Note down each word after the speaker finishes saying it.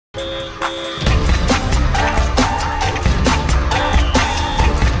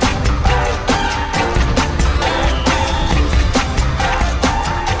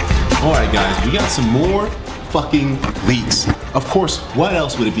we got some more fucking leaks. Of course, what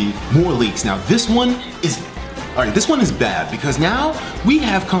else would it be? More leaks. Now this one is, alright, this one is bad because now we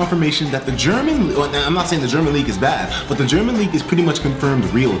have confirmation that the German, I'm not saying the German leak is bad, but the German leak is pretty much confirmed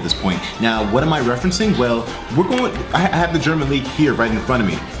real at this point. Now, what am I referencing? Well, I have the German leak here right in front of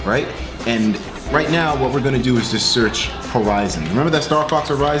me, right? And right now, what we're gonna do is just search Horizon. Remember that Starfox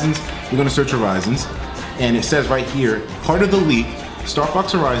Horizons? We're gonna search Horizons, and it says right here, part of the leak,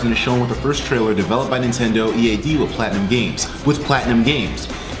 Starfox Horizon is shown with the first trailer developed by Nintendo EAD with Platinum Games.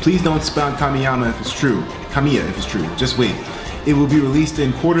 Please don't spam Kamiya if it's true. Just wait. It will be released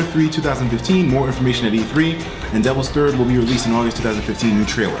in Q3 2015, more information at E3, and Devil's Third will be released in August 2015, new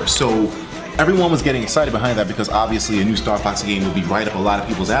trailer. So everyone was getting excited behind that because obviously a new Star Fox game would be right up a lot of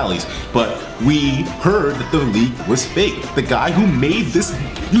people's alleys, but we heard that the leak was fake. The guy who made this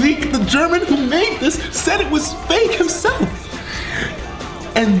leak, the German who made this, said it was fake himself.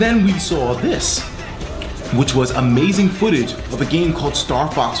 And then we saw this, which was amazing footage of a game called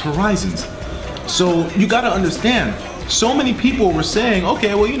Starfox Horizons. So you gotta understand, so many people were saying,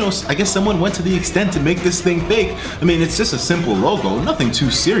 okay, well, you know, I guess someone went to the extent to make this thing fake. I mean, it's just a simple logo, nothing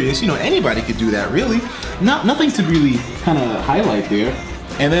too serious. You know, anybody could do that, really. Nothing to really kind of highlight there.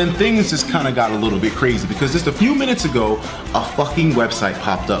 And then things just kind of got a little bit crazy because just a few minutes ago, a fucking website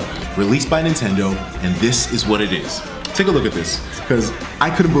popped up, released by Nintendo, and this is what it is. Take a look at this, because I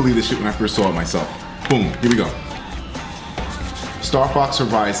couldn't believe this shit when I first saw it myself. Boom, here we go.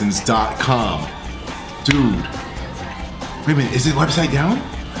 StarfoxHorizons.com. Dude. Wait a minute, is this website down?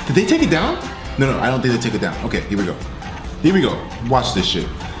 Did they take it down? No, I don't think they took it down. Okay, here we go. Here we go. Watch this shit.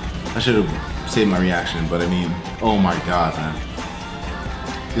 I should have saved my reaction, but I mean, oh my god, man.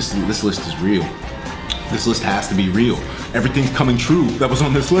 This list is real. This list has to be real. Everything's coming true that was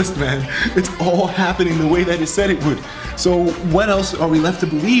on this list, man. It's all happening the way that it said it would. So what else are we left to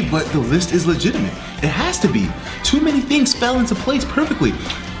believe but the list is legitimate? It has to be. Too many things fell into place perfectly.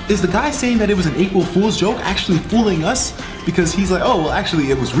 Is the guy saying that it was an April Fool's joke actually fooling us? Because he's like, oh, well,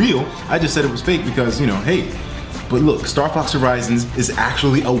 actually it was real. I just said it was fake because, you know, hey. But look, Starfox Horizons is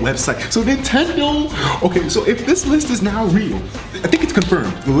actually a website. So Nintendo, okay, so if this list is now real, I think it's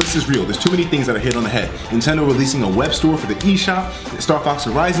confirmed, the list is real. There's too many things that are hit on the head. Nintendo releasing a web store for the eShop, Starfox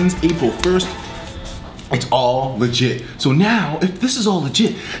Horizons, April 1st. It's all legit. So now, if this is all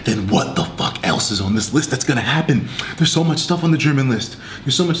legit, then what the fuck else is on this list that's gonna happen? There's so much stuff on the German list.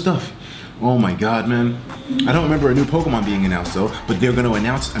 There's so much stuff. Oh my god, man. I don't remember a new Pokemon being announced though, but they're gonna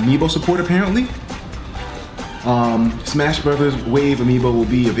announce Amiibo support apparently. Smash Brothers Wave Amiibo will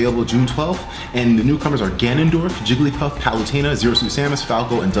be available June 12th, and the newcomers are Ganondorf, Jigglypuff, Palutena, Zero Suit Samus,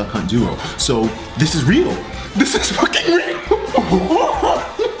 Falco, and Duck Hunt Duo. So this is real. This is fucking real.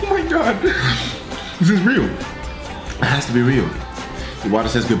 Oh my god. This is real. It has to be real. Iwata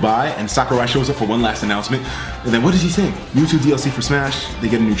says goodbye, and Sakurai shows up for one last announcement. And then what does he say? Mewtwo DLC for Smash. They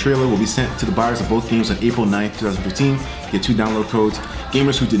get a new trailer, will be sent to the buyers of both games on April 9th, 2015. Get 2 download codes.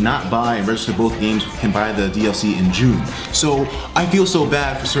 Gamers who did not buy and register both games can buy the DLC in June. So I feel so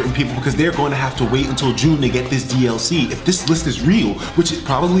bad for certain people because they're going to have to wait until June to get this DLC. If this list is real, which it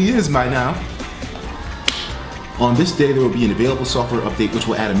probably is by now, on this day, there will be an available software update which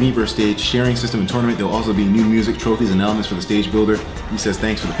will add a Miiverse stage, sharing system, and tournament. There will also be new music, trophies, and elements for the stage builder. He says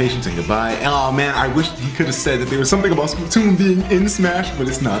thanks for the patience and goodbye. And oh man, I wish he could have said that there was something about Splatoon being in Smash, but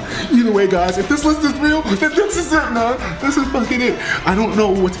it's not. Either way, guys, if this list is real, then this is it, man. This is fucking it. I don't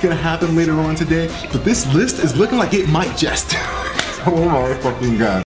know what's gonna happen later on today, but this list is looking like it might just. Oh my fucking god.